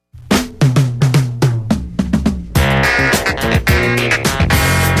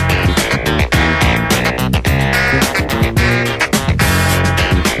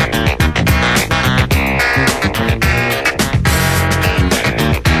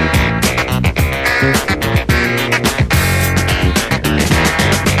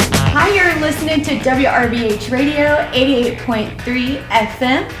WRBH Radio 88.3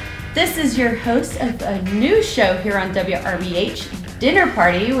 FM. This is your host of a new show here on WRBH, Dinner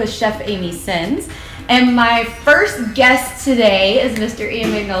Party with Chef Amy Sins. And my first guest today is Mr. Ian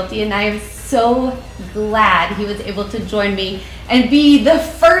McNulty, and I am so glad he was able to join me and be the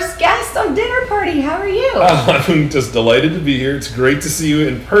first guest on Dinner Party. How are you? I'm just delighted to be here. It's great to see you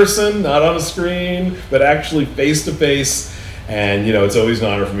in person, not on a screen, but actually face to face. And, you know, it's always an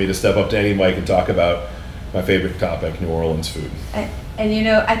honor for me to step up to any mic and talk about my favorite topic, New Orleans food. And you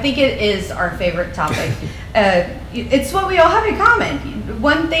know, I think it is our favorite topic. It's what we all have in common.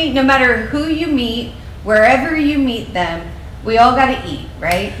 One thing, no matter who you meet, wherever you meet them, we all got to eat,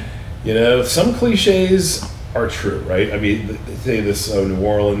 right? You know, some cliches are true, right? I mean, they say this, New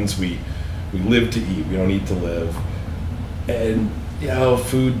Orleans, we live to eat, we don't eat to live. And, you know,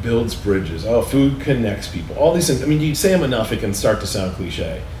 food builds bridges. Oh, food connects people. All these things. I mean, you say them enough, it can start to sound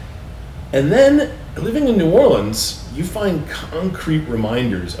cliche. And then, living in New Orleans, you find concrete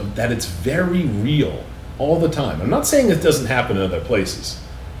reminders of that it's very real all the time. I'm not saying it doesn't happen in other places.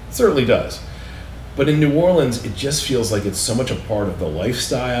 It certainly does. But in New Orleans, it just feels like it's so much a part of the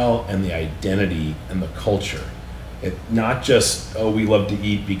lifestyle and the identity and the culture. It not just, oh, we love to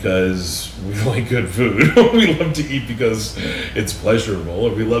eat because we like good food, or we love to eat because it's pleasurable,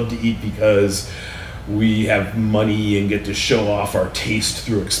 or we love to eat because we have money and get to show off our taste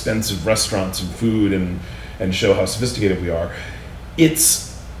through expensive restaurants and food and show how sophisticated we are.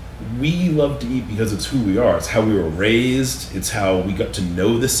 We love to eat because it's who we are. It's how we were raised. It's how we got to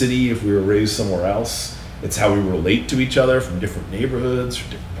know the city if we were raised somewhere else. It's how we relate to each other from different neighborhoods, from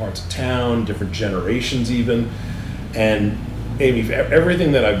different parts of town, different generations even. And Amy,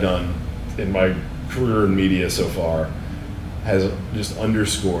 everything that I've done in my career in media so far has just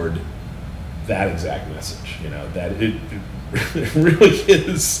underscored that exact message, you know, that it really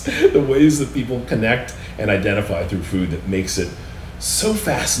is the ways that people connect and identify through food that makes it so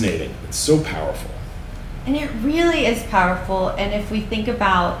fascinating and so powerful. And it really is powerful. And if we think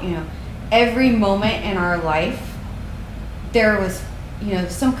about, you know, every moment in our life, there was, you know,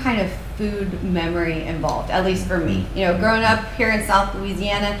 some kind of food memory involved, at least for me. You know, growing up here in South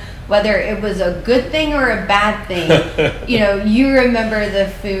Louisiana, whether it was a good thing or a bad thing, you know, you remember the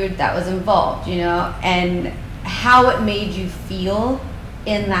food that was involved, you know, and how it made you feel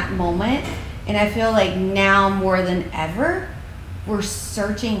in that moment. And I feel like now more than ever, we're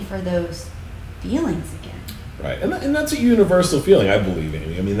searching for those feelings again. Right, and that's a universal feeling, I believe,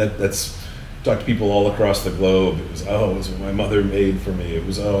 Amy. I mean, that's talk to people all across the globe. It was what my mother made for me. It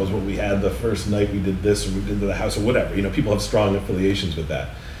was what we had the first night we did this, or we did to the house, or whatever. You know, people have strong affiliations with that.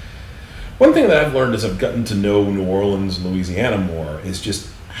 One thing that I've learned as I've gotten to know New Orleans and Louisiana more is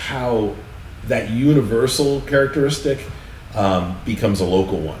just how that universal characteristic becomes a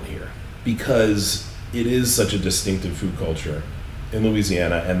local one here, because it is such a distinctive food culture in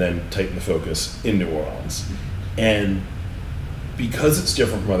Louisiana, and then tighten the focus in New Orleans. And because it's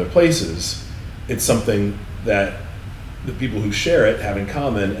different from other places, it's something that the people who share it have in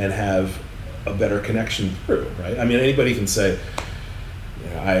common and have a better connection through, right? I mean, anybody can say, you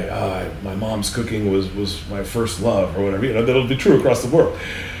know, my mom's cooking was my first love, or whatever. You know, that'll be true across the world.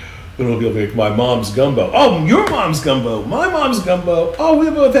 But it'll be like, my mom's gumbo. Oh, your mom's gumbo. My mom's gumbo. Oh, we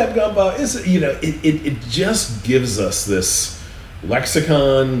both have gumbo. It's, you know, it just gives us this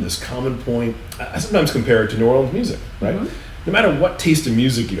lexicon, this common point. I sometimes compare it to New Orleans music, right? Mm-hmm. No matter what taste of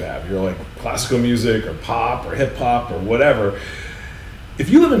music you have, you're like classical music or pop or hip hop or whatever. If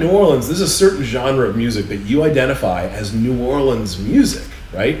you live in New Orleans, there's a certain genre of music that you identify as New Orleans music,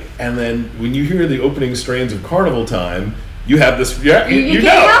 right? And then when you hear the opening strains of Carnival Time, you have this, you can't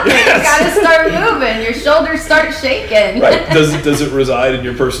help it. Yes. You gotta start moving. Your shoulders start shaking. Right. Does it reside in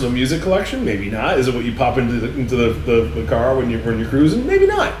your personal music collection? Maybe not. Is it what you pop into the car when you're cruising? Maybe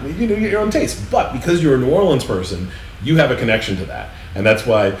not. You know, your own taste. But because you're a New Orleans person, you have a connection to that. And that's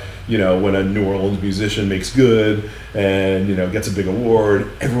why, you know, when a New Orleans musician makes good and, you know, gets a big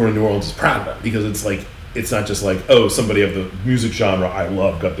award, everyone in New Orleans is proud of it, because it's like, it's not just like, oh, somebody of the music genre I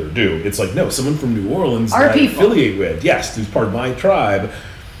love got their due. It's like, no, someone from New Orleans that I affiliate with, yes, who's part of my tribe,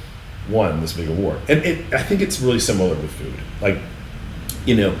 won this big award. And I think it's really similar with food. Like,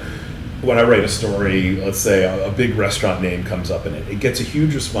 you know, when I write a story, let's say a big restaurant name comes up in it, it gets a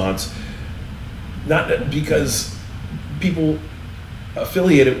huge response, not because people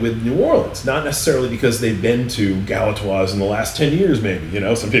affiliate it with New Orleans, not necessarily because they've been to Galatoire's in the last 10 years, maybe. You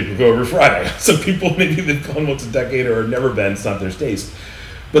know, some people go every Friday. Some people, maybe they've gone once a decade or have never been. It's not their taste.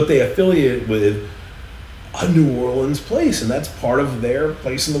 But they affiliate it with a New Orleans place, and that's part of their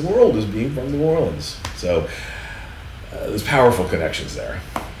place in the world, is being from New Orleans. So there's powerful connections there.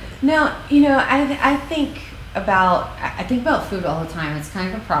 No, I think about food all the time. It's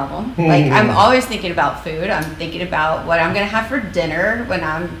kind of a problem. Like I'm always thinking about food. I'm thinking about what I'm gonna have for dinner when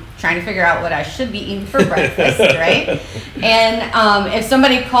I'm trying to figure out what I should be eating for breakfast, right? And if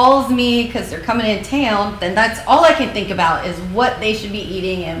somebody calls me because they're coming in town, then that's all I can think about is what they should be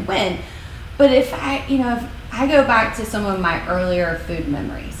eating and when. But if I go back to some of my earlier food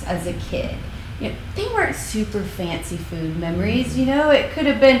memories as a kid, they weren't super fancy food memories. It could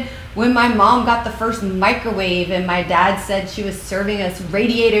have been when my mom got the first microwave and my dad said she was serving us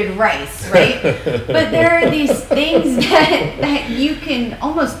radiated rice, right? But there are these things that you can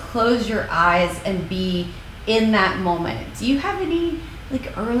almost close your eyes and be in that moment. Do you have any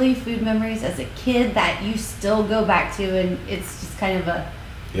like early food memories as a kid that you still go back to and it's just kind of a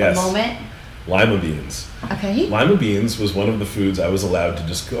moment? Lima beans. Okay. Lima beans was one of the foods I was allowed to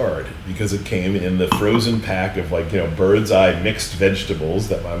discard because it came in the frozen pack of bird's eye mixed vegetables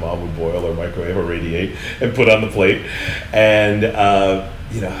that my mom would boil or microwave or radiate and put on the plate. And, I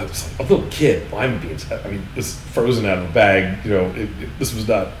was like a little kid, lima beans. I mean, this frozen out of a bag,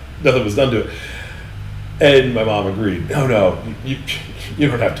 nothing was done to it. And my mom agreed, no, you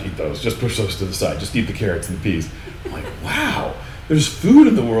don't have to eat those. Just push those to the side. Just eat the carrots and the peas. I'm like, wow. There's food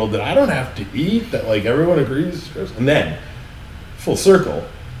in the world that I don't have to eat that everyone agrees. And then, full circle,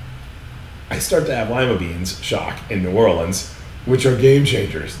 I start to have lima beans, shock, in New Orleans, which are game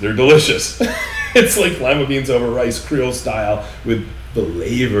changers. They're delicious. It's like lima beans over rice, Creole style, with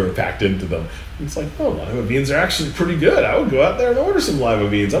flavor packed into them. It's like, lima beans are actually pretty good. I would go out there and order some lima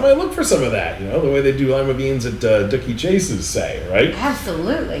beans. I might look for some of that, the way they do lima beans at Dookie Chase's, say, right?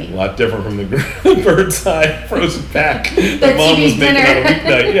 Absolutely. A lot different from the bird's eye frozen pack that Mom TV was making dinner. on a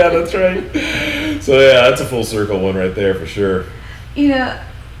weeknight. Yeah, that's right. So yeah, that's a full circle one right there for sure.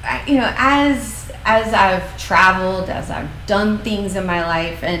 As I've traveled, as I've done things in my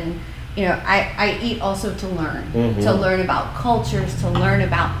life, and I eat also to learn, to learn about cultures, to learn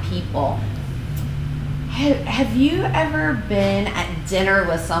about people. Have you ever been at dinner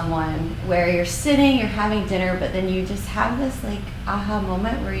with someone where you're having dinner, but then you just have this like aha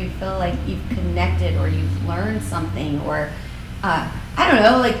moment where you feel like you've connected or you've learned something, or I don't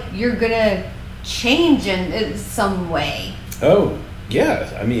know, like you're gonna change in some way? Oh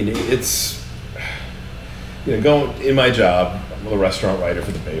yeah, I mean it's going in my job. I'm a restaurant writer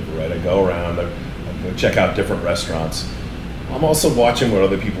for the paper, right? I go around, I check out different restaurants. I'm also watching what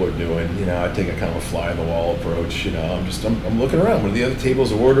other people are doing. I take a kind of a fly on the wall approach. I'm looking around. What are the other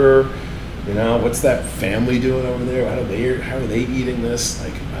tables order? What's that family doing over there? How are they eating this?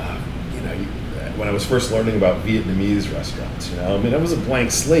 Like, when I was first learning about Vietnamese restaurants, it was a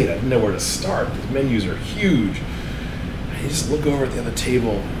blank slate. I didn't know where to start. The menus are huge. I just look over at the other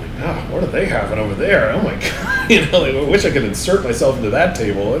table. And I'm like, what are they having over there? Oh my God! I wish I could insert myself into that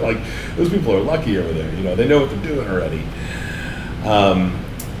table. Like, those people are lucky over there. They know what they're doing already.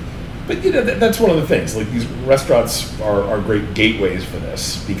 But that's one of the things. Like, these restaurants are great gateways for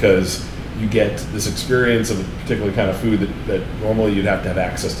this because you get this experience of a particular kind of food that normally you'd have to have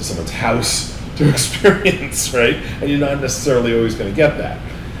access to someone's house to experience, right? And you're not necessarily always going to get that.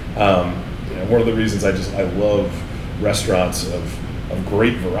 One of the reasons I love restaurants of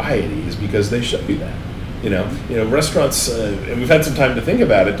great variety is because they show you that. Restaurants, and we've had some time to think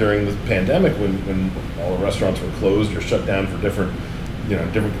about it during the pandemic when all the restaurants were closed or shut down for different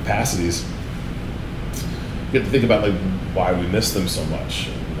capacities. You get to think about why we miss them so much,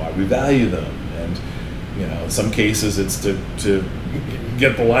 and why we value them, and in some cases it's to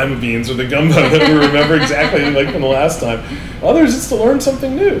get the lima beans or the gumbo that we remember exactly from the last time. Others, it's to learn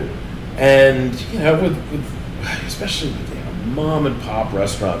something new, and with especially with mom and pop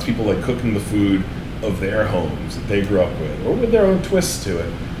restaurants, people cooking the food of their homes that they grew up with, or with their own twists to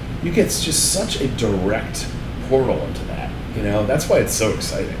it. You get just such a direct portal into that. That's why it's so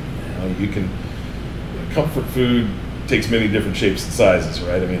exciting. You can comfort food takes many different shapes and sizes,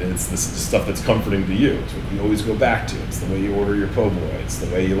 right? I mean, it's the stuff that's comforting to you. It's what you always go back to. It's the way you order your po' boy. It's the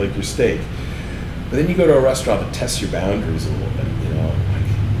way you like your steak. But then you go to a restaurant that tests your boundaries a little bit.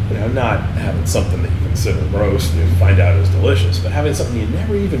 Not having something that you consider gross and you find out is delicious, but having something you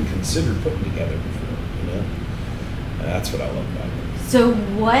never even considered putting together before. And that's what I love about it. So,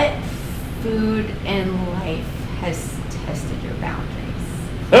 what food in life has tested your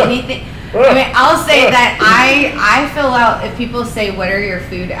boundaries? Anything? I mean, I'll say that I fill out if people say, "What are your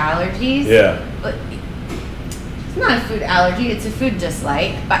food allergies?" Yeah. But it's not a food allergy; it's a food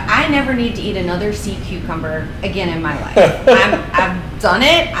dislike. But I never need to eat another sea cucumber again in my life. I've done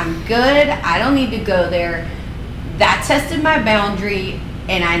it. I'm good. I don't need to go there. That tested my boundary,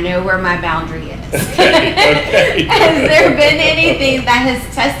 and I know where my boundary is. Okay. Has there been anything that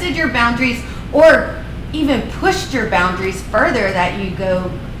has tested your boundaries or even pushed your boundaries further that you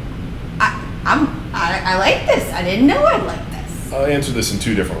go, I like this. I didn't know I liked this. I'll answer this in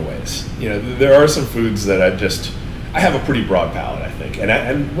two different ways. There are some foods that I have a pretty broad palate, I think,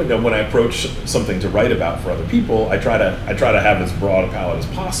 and when I approach something to write about for other people, I try to have as broad a palate as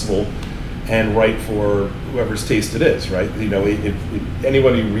possible, and write for whoever's taste it is, right? If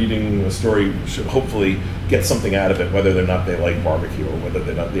anybody reading a story should hopefully get something out of it, whether or not they like barbecue or whether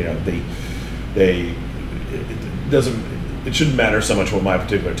they're not, it shouldn't matter so much what my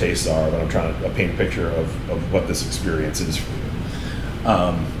particular tastes are, but I'm trying to paint a picture of what this experience is for you.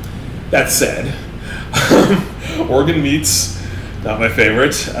 That said, organ meats, not my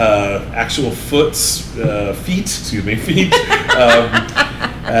favorite. Actual feet.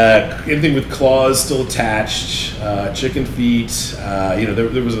 Anything with claws still attached. Chicken feet.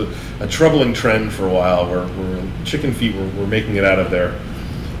 There was a troubling trend for a while where chicken feet were making it out of their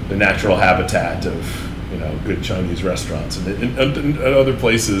natural habitat of good Chinese restaurants and other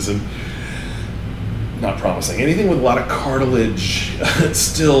places, and not promising. Anything with a lot of cartilage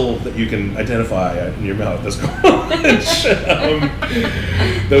still that you can identify in your mouth as cartilage.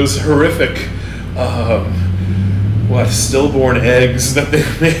 Those horrific stillborn eggs that they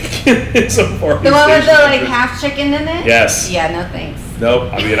make in some far. The one with the half chicken in it? Yes. Yeah, no thanks.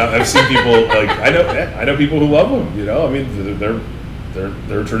 Nope. I mean, I've seen people I know people who love them. I mean,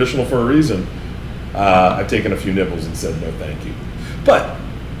 they're traditional for a reason. I've taken a few nibbles and said no thank you. But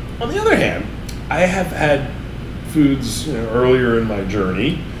on the other hand, I have had foods earlier in my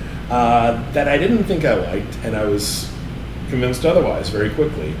journey that I didn't think I liked, and I was convinced otherwise very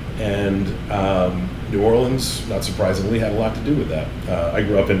quickly. And New Orleans, not surprisingly, had a lot to do with that. I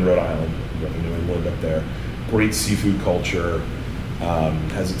grew up in Rhode Island, grew up in New England up there. Great seafood culture,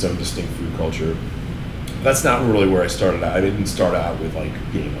 has its own distinct food culture. That's not really where I started out. I didn't start out with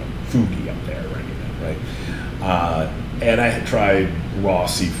being a foodie up there or anything, right? And I had tried raw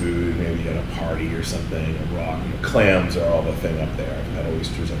seafood, maybe at a party or something. Clams are all the thing up there. I've had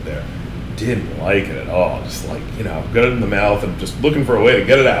oysters up there. Didn't like it at all. Just got it in the mouth and just looking for a way to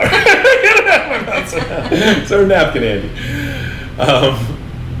get it out. Get it out of my mouth. So napkin handy. But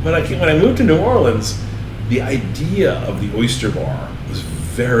when I moved to New Orleans, the idea of the oyster bar was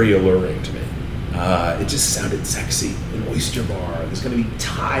very alluring to me. It just sounded sexy. An oyster bar. There's going to be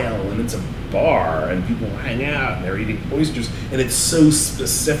tile, and it's a bar, and people hang out, and they're eating oysters, and it's so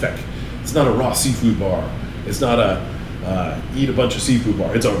specific. It's not a raw seafood bar. It's not a eat a bunch of seafood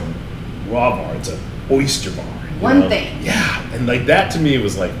bar. It's a raw bar. It's an oyster bar. One thing. Yeah, and that to me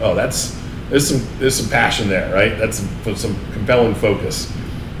was there's some passion there, right? That's some compelling focus.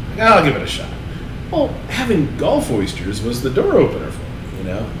 I'll give it a shot. Well, having Gulf oysters was the door opener for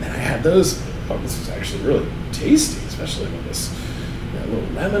me, And I had those. Oh, this was actually really tasty, especially with this little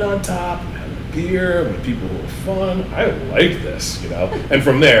lemon on top, and having a beer with people who were fun. I like this, And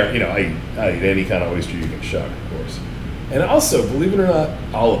from there, I eat any kind of oyster you can shuck, of course. And also, believe it or not,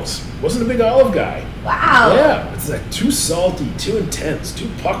 olives. Wasn't a big olive guy. Wow. Yeah, it's too salty, too intense, too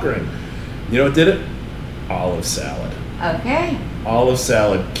puckering. You know what did it? Olive salad. Okay. Olive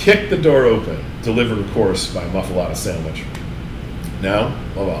salad kicked the door open, delivered, of course, by Muffalata sandwich. Now,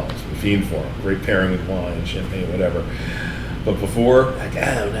 love olives. I'm a fiend for them. Great pairing with wine, champagne, whatever. But before,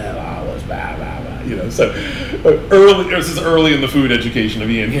 oh no, olives, blah, blah, blah. So this is early in the food education of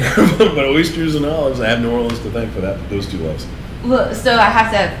Ian here. But oysters and olives, I have New Orleans to thank for those two loves. Well, so I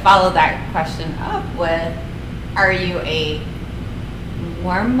have to follow that question up with, are you a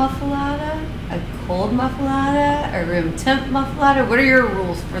warm muffalata, a cold muffalata, a room temp muffalata? What are your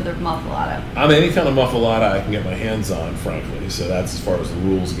rules for the muffalata? I'm any kind of muffalata I can get my hands on, frankly. So that's as far as the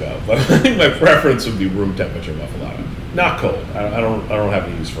rules go. But I think my preference would be room temperature muffalata, not cold. I don't have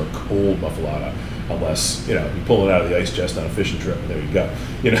any use for a cold muffalata unless you pull it out of the ice chest on a fishing trip. And there you go.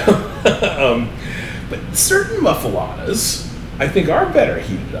 But certain muffalatas I think are better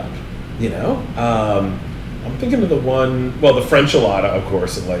heated up. I'm thinking of the Frenchilada, of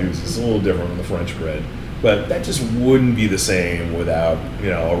course, that I use is a little different than the French bread, but that just wouldn't be the same without,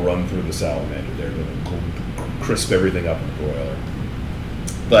 a run through the salamander there to crisp everything up in the broiler.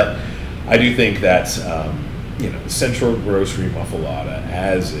 But I do think that, Central Grocery Muffalata,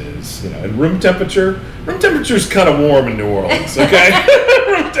 as is, and room temperature is kind of warm in New Orleans, okay?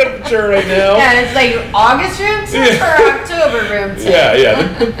 Room temperature right now. Yeah, it's August room temp or October room temp. Yeah.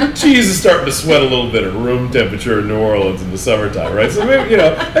 The cheese is starting to sweat a little bit at room temperature in New Orleans in the summertime, right? So maybe,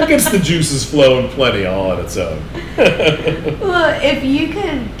 that gets the juices flowing plenty all on its own. Well, if you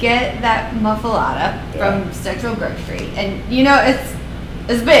could get that muffalata from Central Grocery, and it's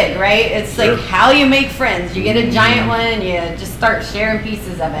is big, right? It's Sure. like how you make friends. You get a giant one and you just start sharing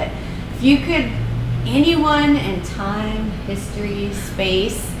pieces of it. If you could, anyone in time, history,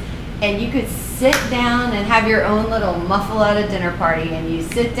 space, and you could sit down and have your own little muffaletta dinner party, and you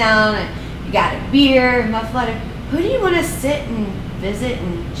sit down and you got a beer, muffaletta. Who do you want to sit and visit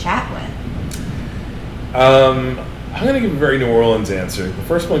and chat with? I'm going to give a very New Orleans answer. The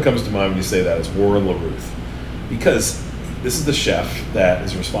first one that comes to mind when you say that is Warren LaRuth, because this is the chef that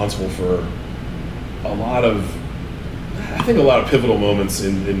is responsible for a lot of pivotal moments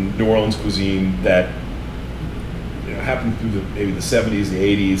in New Orleans cuisine that happened through maybe the 70s,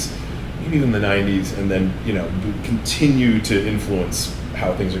 the 80s, maybe even the 90s, and then continue to influence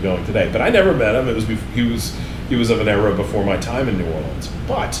how things are going today. But I never met him. He was of an era before my time in New Orleans.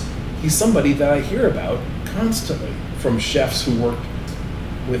 But he's somebody that I hear about constantly from chefs who worked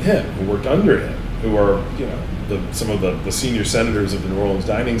with him, who worked under him, who are some of the senior senators of the New Orleans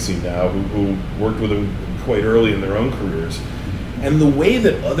dining scene now, who worked with him quite early in their own careers. And the way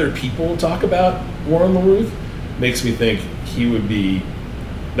that other people talk about Warren LaRuth makes me think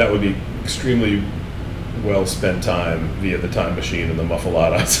that would be extremely well spent time via the time machine and the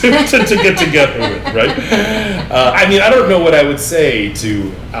muffalata to get together with, right? I don't know what I would say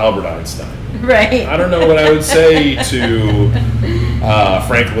to Albert Einstein. Right. I don't know what I would say to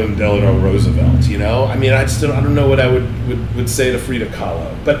Franklin Delano Roosevelt. I don't know what I would say to Frida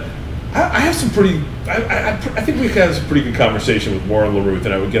Kahlo. But I have some pretty. I think we could have some pretty good conversation with Warren LaRuth,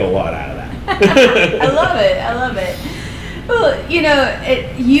 and I would get a lot out of that. I love it. Well,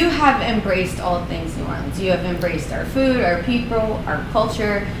 you have embraced all things New Orleans. You have embraced our food, our people, our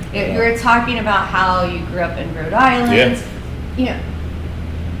culture. You were talking about how you grew up in Rhode Island. Yeah.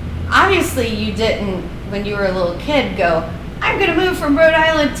 Obviously you didn't, when you were a little kid, go, I'm going to move from Rhode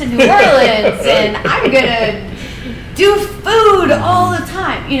Island to New Orleans and I'm going to do food all the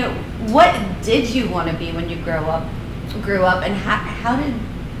time. What did you want to be when you grew up, and how did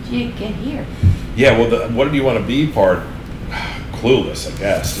you get here? Yeah, well, the what did you want to be part, clueless, I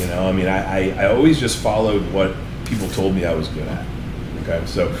guess. I always just followed what people told me I was good at. Okay,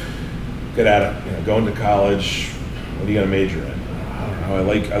 so good at it. Going to college, what are you going to major in? I don't know.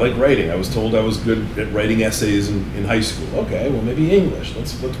 I like writing. I was told I was good at writing essays in high school. Okay, well maybe English.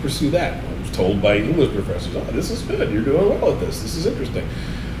 Let's pursue that. I was told by English professors, oh, this is good. You're doing well at this. This is interesting.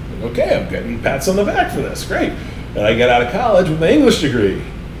 Okay, I'm getting pats on the back for this. Great. And I get out of college with my English degree.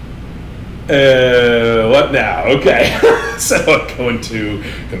 What now? Okay. So I go into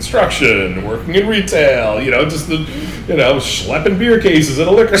construction, working in retail, schlepping beer cases at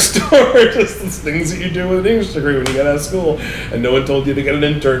a liquor store, just the things that you do with an English degree when you get out of school, and no one told you to get an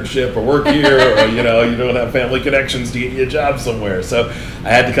internship or work here, or, you don't have family connections to get you a job somewhere. So I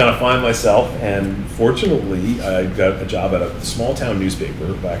had to kind of find myself, and fortunately I got a job at a small town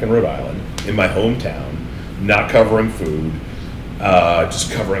newspaper back in Rhode Island, in my hometown, not covering food,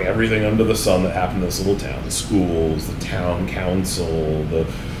 just covering everything under the sun that happened in this little town, the schools, the town council, the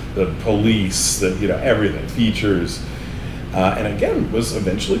police, everything, features. And again, was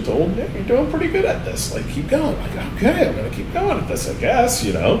eventually told, yeah, you're doing pretty good at this. Like, keep going. Like, okay, I'm going to keep going at this, I guess,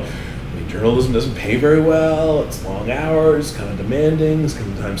 journalism doesn't pay very well. It's long hours, kind of demanding,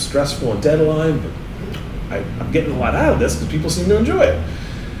 sometimes stressful and deadline, but I'm getting a lot out of this because people seem to enjoy it.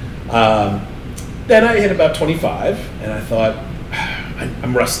 Then I hit about 25, and I thought,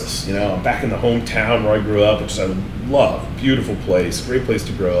 I'm restless, I'm back in the hometown where I grew up, which I love, beautiful place, great place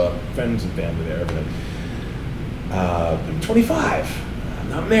to grow up, friends and family there, everything. I'm 25, I'm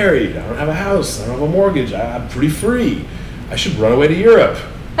not married, I don't have a house, I don't have a mortgage, I'm pretty free. I should run away to Europe.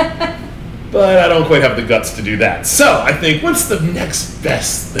 But I don't quite have the guts to do that. So I think, what's the next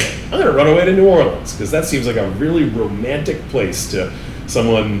best thing? I'm going to run away to New Orleans, because that seems like a really romantic place to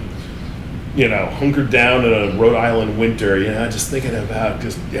someone, hunkered down in a Rhode Island winter, just thinking about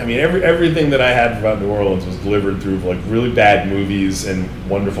everything that I had about New Orleans was delivered through like really bad movies and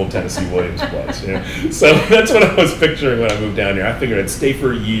wonderful Tennessee Williams plays. So that's what I was picturing when I moved down here. I figured I'd stay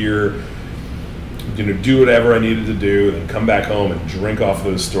for a year, do whatever I needed to do, then come back home and drink off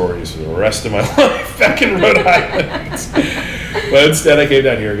those stories for the rest of my life back in Rhode Island. But instead I came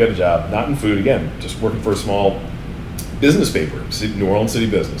down here and got a job, not in food again, just working for a small business paper, New Orleans City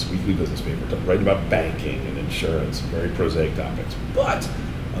Business, weekly business paper, writing about banking and insurance, very prosaic topics. But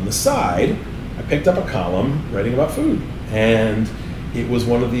on the side, I picked up a column writing about food. And it was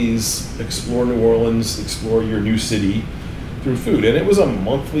one of these explore New Orleans, explore your new city through food. And it was a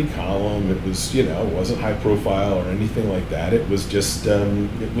monthly column. It was, it wasn't high profile or anything like that. It was just,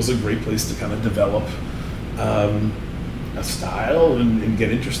 it was a great place to kind of develop a style and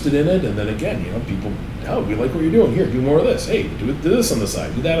get interested in it. And then again, people, oh, we like what you're doing here. Do more of this. Hey, do this on the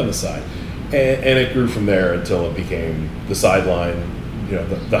side. Do that on the side. And it grew from there until it became the sideline.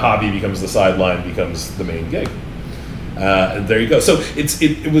 The hobby becomes the sideline, becomes the main gig. And there you go. So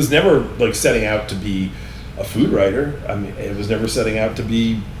it was never like setting out to be a food writer. I mean, it was never setting out to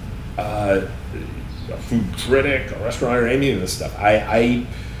be a food critic, a restaurant, or any of this stuff. I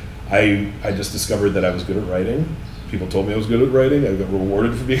just discovered that I was good at writing. People told me I was good at writing. I got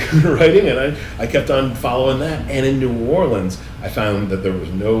rewarded for being good at writing, and I kept on following that. And in New Orleans, I found that there was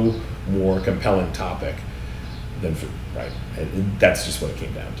no more compelling topic than food, right? And that's just what it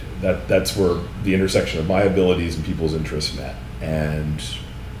came down to. That's where the intersection of my abilities and people's interests met, and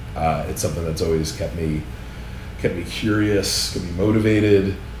it's something that's always kept me curious, kept me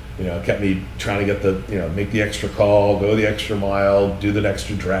motivated. Kept me trying to get make the extra call, go the extra mile, do the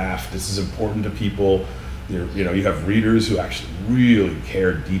extra draft. This is important to people. You have readers who actually really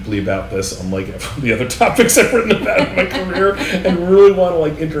care deeply about this, unlike the other topics I've written about in my career, and really want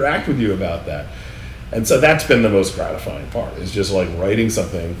to interact with you about that. And so that's been the most gratifying part, is just writing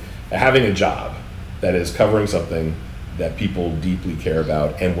something, having a job that is covering something that people deeply care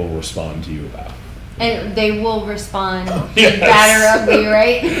about and will respond to you about. And they will respond yes. bad or ugly,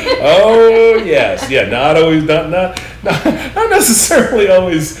 right? Oh yes, yeah. Not always, not necessarily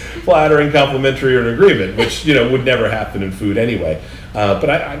always flattering, complimentary, or an agreement, which would never happen in food anyway.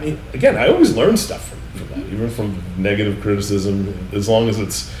 But I mean, again, I always learn stuff from that, even from negative criticism. As long as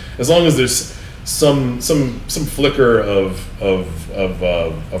there's some flicker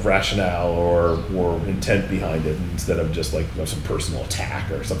of rationale or intent behind it, instead of just some personal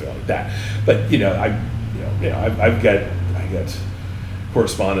attack or something like that. But I get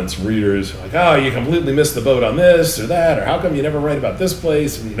correspondence from readers like, oh, you completely missed the boat on this or that, or how come you never write about this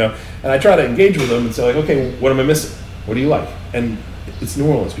place? And and I try to engage with them and say okay, what am I missing? What do you like? And it's New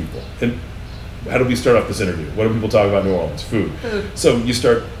Orleans people. And how do we start off this interview? What do people talk about New Orleans? Food. So you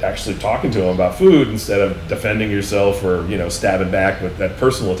start actually talking to them about food instead of defending yourself or stabbing back with that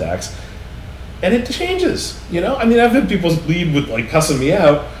personal attacks, and it changes. I mean, I've had people lead with cussing me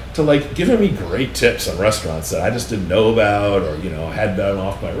out to giving me great tips on restaurants that I just didn't know about, or had been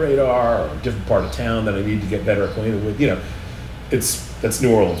off my radar, or a different part of town that I need to get better acquainted with. That's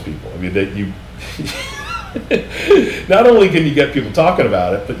New Orleans people. I mean, that you not only can you get people talking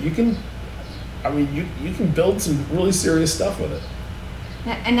about it, but you can build some really serious stuff with it.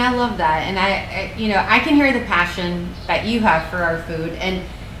 And I love that. And I can hear the passion that you have for our food, and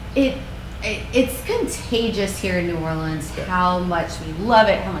it's contagious here in New Orleans, how much we love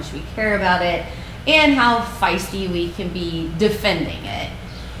it, how much we care about it, and how feisty we can be defending it.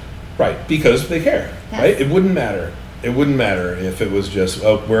 Right, because they care, right? It wouldn't matter. It wouldn't matter if it was just,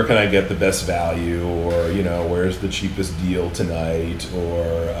 oh, where can I get the best value, or where's the cheapest deal tonight,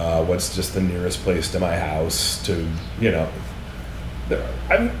 or what's just the nearest place to my house. To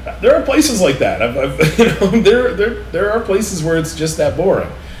there are places like that. There are places where it's just that boring.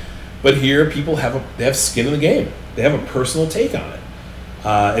 But here, people they have skin in the game. They have a personal take on it.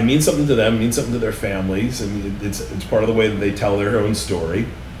 It means something to them. It means something to their families, and it's part of the way that they tell their own story.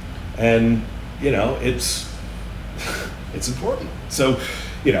 And it's important. So,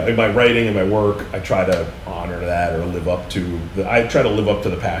 in my writing and my work, I try to honor that, or live up to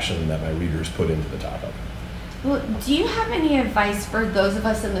the passion that my readers put into the topic. Well, do you have any advice for those of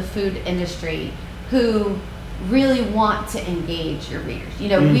us in the food industry who really want to engage your readers?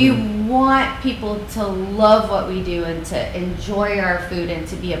 We want people to love what we do and to enjoy our food and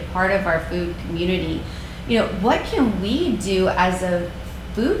to be a part of our food community. What can we do as a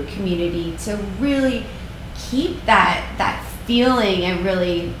food community to really keep that feeling and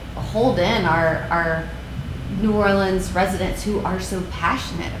really hold in our New Orleans residents who are so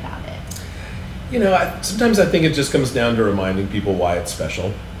passionate about it? Sometimes I think it just comes down to reminding people why it's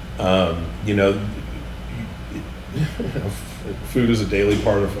special. Food is a daily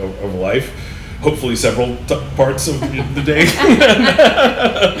part of life. Hopefully several parts of the day.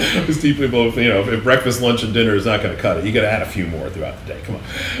 Because people, if breakfast, lunch, and dinner is not going to cut it, you got to add a few more throughout the day. Come on.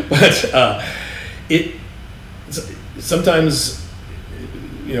 But sometimes,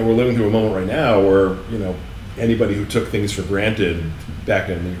 we're living through a moment right now where, anybody who took things for granted back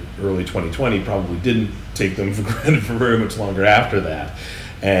in the early 2020 probably didn't take them for granted for very much longer after that,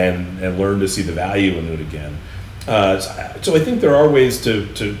 and learn to see the value in it again. So I think there are ways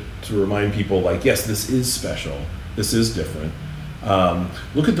to remind people, yes, this is special, this is different.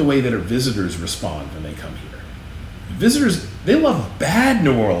 Look at the way that our visitors respond when they come here. Visitors they love bad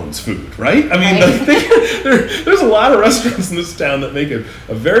New Orleans food, right? I mean, Right. there's a lot of restaurants in this town that make a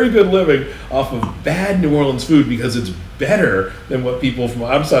very good living off of bad New Orleans food because it's better than what people from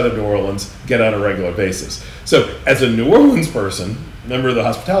outside of New Orleans get on a regular basis. So as a New Orleans person, member of the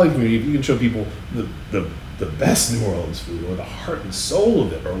hospitality community, if you can show people the best New Orleans food or the heart and soul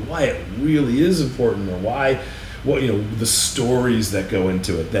of it or why it really is important or why, the stories that go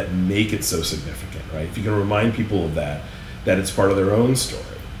into it that make it so significant, right? If you can remind people of that it's part of their own story,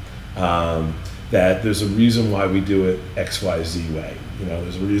 that there's a reason why we do it XYZ way.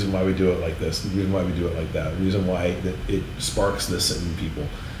 There's a reason why we do it like this, the reason why we do it like that, the reason why it sparks this in people.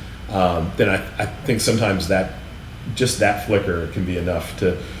 Then I think sometimes that flicker can be enough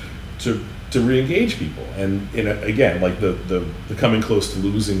to re-engage people. And again, like the coming close to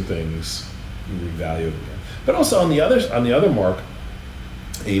losing things, you revalue it again. But also on the other mark,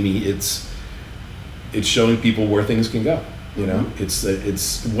 Amy, it's showing people where things can go.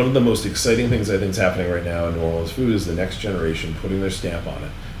 It's one of the most exciting things I think is happening right now in New Orleans food is the next generation putting their stamp on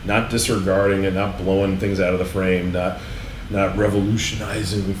it, not disregarding it, not blowing things out of the frame, not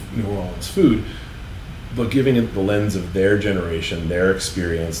revolutionizing New Orleans food, but giving it the lens of their generation, their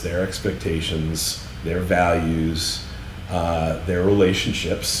experience, their expectations, their values, their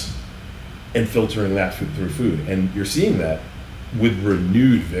relationships, and filtering that through food. And you're seeing that with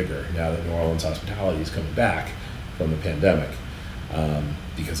renewed vigor now that New Orleans hospitality is coming back from the pandemic,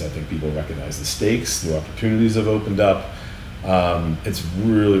 because I think people recognize the stakes, new opportunities have opened up. It's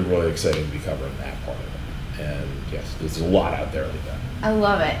really, really exciting to be covering that part of it. And yes, there's a lot out there like that. I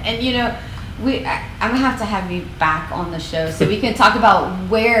love it. And I'm gonna have you back on the show so we can talk about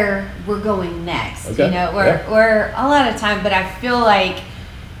where we're going next. Okay. We're all out of time, but I feel like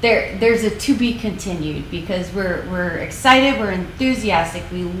there's a to be continued because we're excited, we're enthusiastic,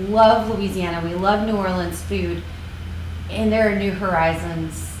 we love Louisiana, we love New Orleans food, and there are new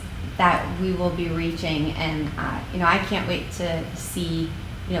horizons that we will be reaching, and I can't wait to see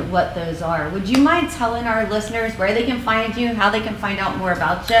what those are. Would you mind telling our listeners where they can find you, how they can find out more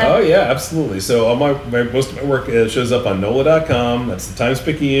about you? Oh yeah, absolutely. So all most of my work shows up on NOLA.com. That's the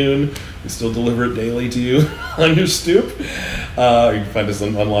Times-Picayune. We still deliver it daily to you on your stoop. You can find us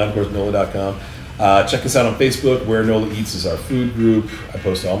online, of course, NOLA.com. Check us out on Facebook. Where NOLA Eats is our food group. I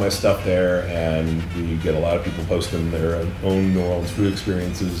post all my stuff there, and we get a lot of people posting their own New Orleans food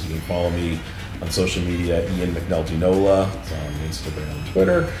experiences. You can follow me on social media, Ian McNulty NOLA. It's on Instagram and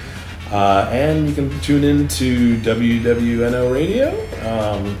Twitter. And you can tune in to WWNO Radio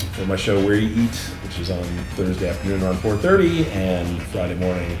for my show Where You Eat, which is on Thursday afternoon around 4:30 and Friday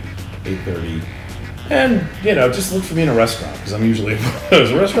morning 8:30. And, just look for me in a restaurant, because I'm usually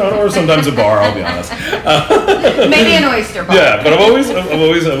a restaurant or sometimes a bar, I'll be honest. Maybe an oyster bar. Yeah, but I'm always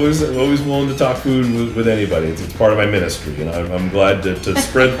willing to talk food with anybody. It's part of my ministry, and I'm glad to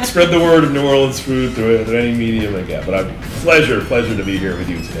spread the word of New Orleans food through any medium I get. But pleasure to be here with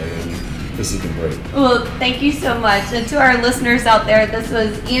you today, and this has been great. Well, thank you so much. And to our listeners out there, this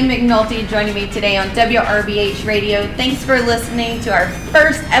was Ian McNulty joining me today on WRBH Radio. Thanks for listening to our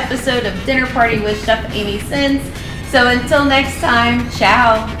first episode of Dinner Party with Chef Amy Sins. So until next time,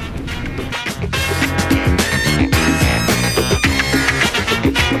 ciao.